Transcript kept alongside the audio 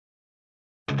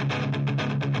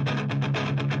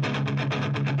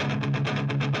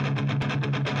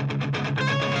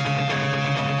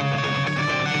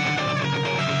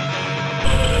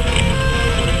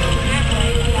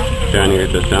Down here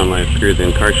at the Sound Life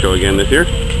Cruising Car Show again this year.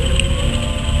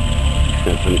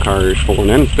 Got some cars pulling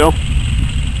in still.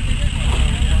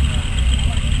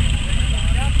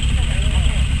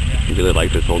 I really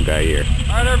like this old guy here.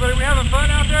 Alright everybody, we having fun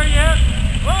out there yet?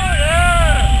 Oh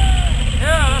yeah!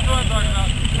 Yeah, that's what I'm talking about.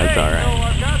 That's hey, alright. So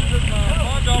I've got some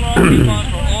 $5 off coupons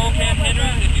for oil can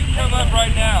Henry's. If you come up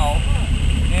right now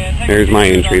and take There's my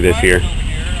entry this year.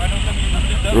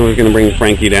 I was going to bring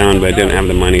Frankie down, but I didn't have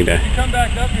the money to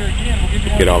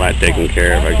get all that taken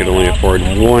care of. I could only afford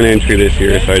one entry this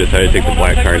year, so I decided to take the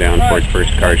black car down for its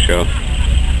first car show.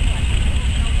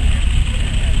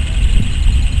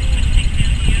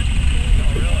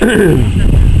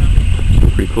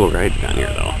 Some pretty cool rides down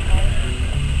here, though.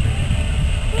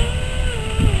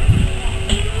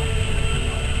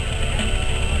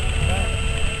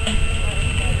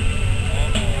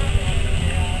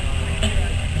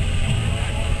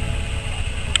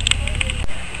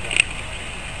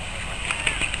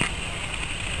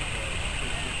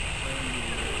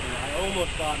 I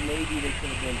almost thought maybe they could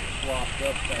have been swapped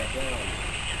upside down.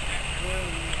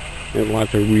 There's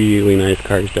lots of really nice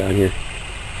cars down here.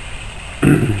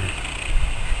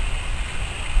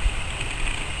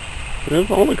 Of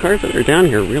all the cars that are down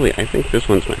here, really, I think this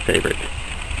one's my favorite.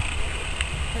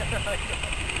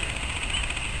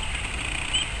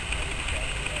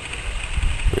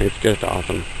 It's just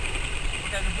awesome.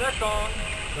 And the next song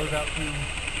goes out to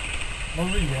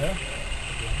Maria.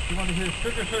 She wanted to hear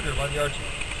Sugar Sugar by the Archies.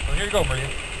 So here you go, Maria.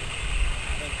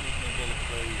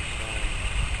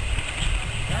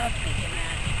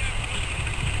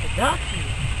 Got you.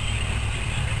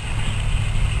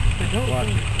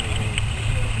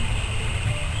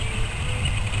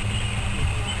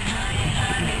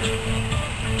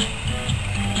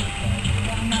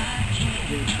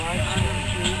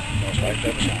 Watch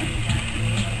it.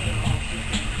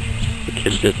 The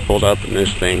kids just pulled up in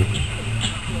this thing.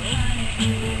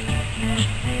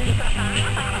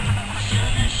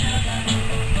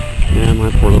 Yeah, my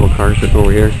poor little car sitting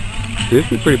over here.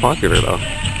 This is pretty popular though.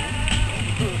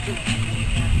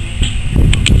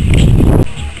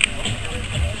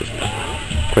 Just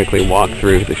quickly walk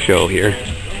through the show here.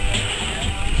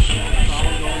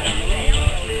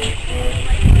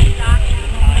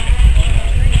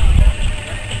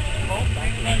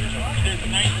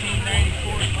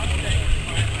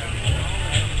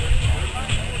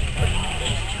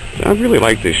 I really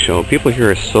like this show. People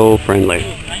here are so friendly.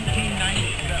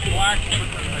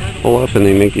 Pull up and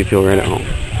they make you feel right at home.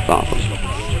 It's awesome.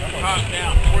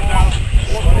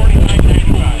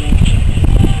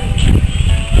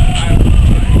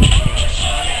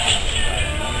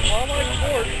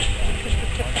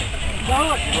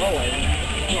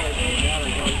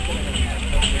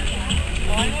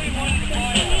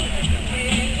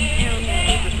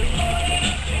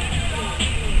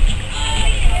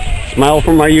 Smile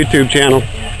for my YouTube channel.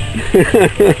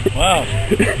 Wow.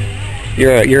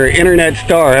 You're an internet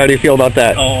star. How do you feel about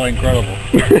that? Oh, incredible.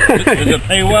 Does it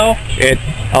pay well?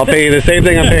 I'll pay you the same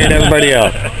thing I'm paying everybody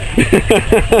else.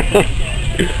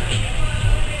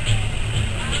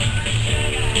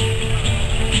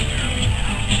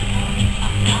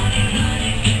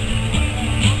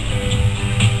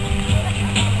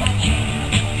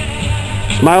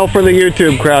 Smile for the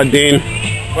YouTube crowd, Dean.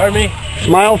 Pardon me?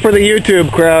 Smile for the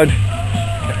YouTube crowd.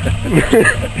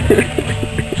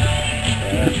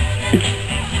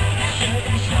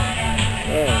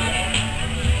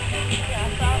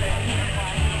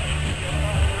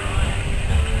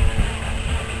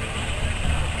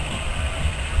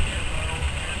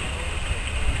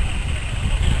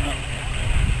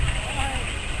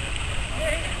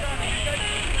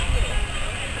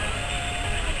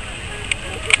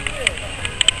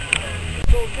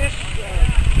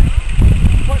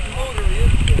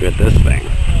 Look at this thing.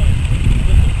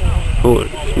 Holy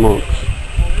smokes.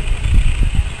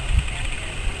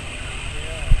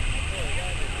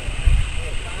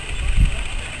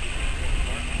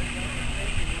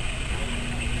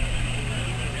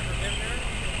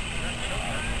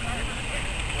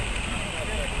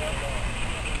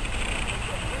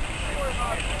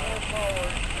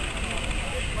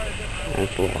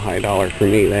 That's a little high dollar for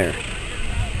me there.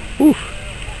 Whew.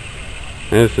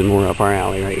 This is more up our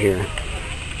alley right here.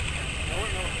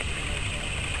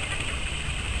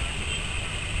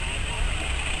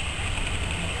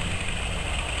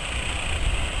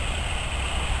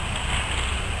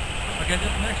 Okay,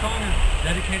 this next song is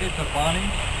dedicated to Bonnie,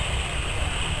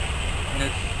 and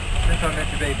it's Since I Met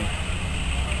Your Baby.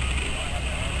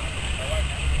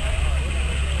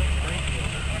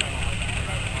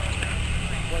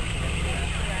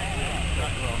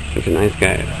 Such a nice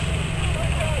guy.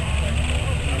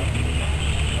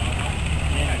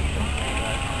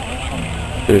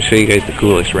 I'm going to show you guys the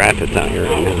coolest rat that's out here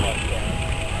right now.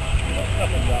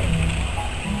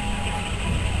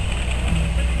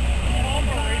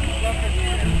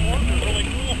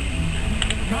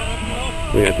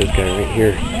 We got this guy right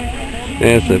here.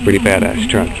 That's a pretty badass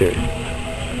truck here.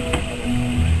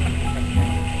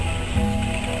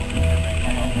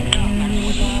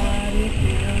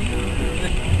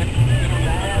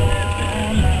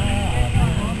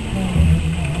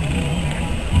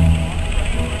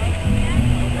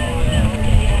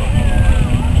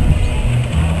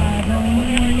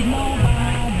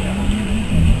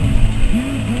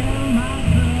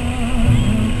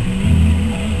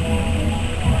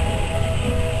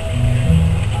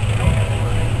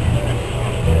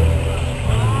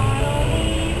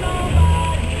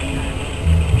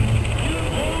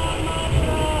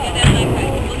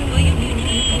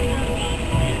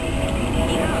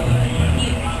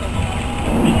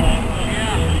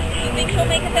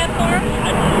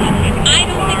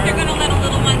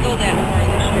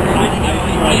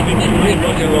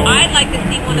 I'd like to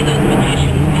see one of those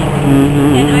magicians.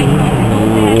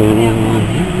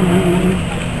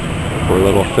 Poor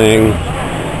little thing.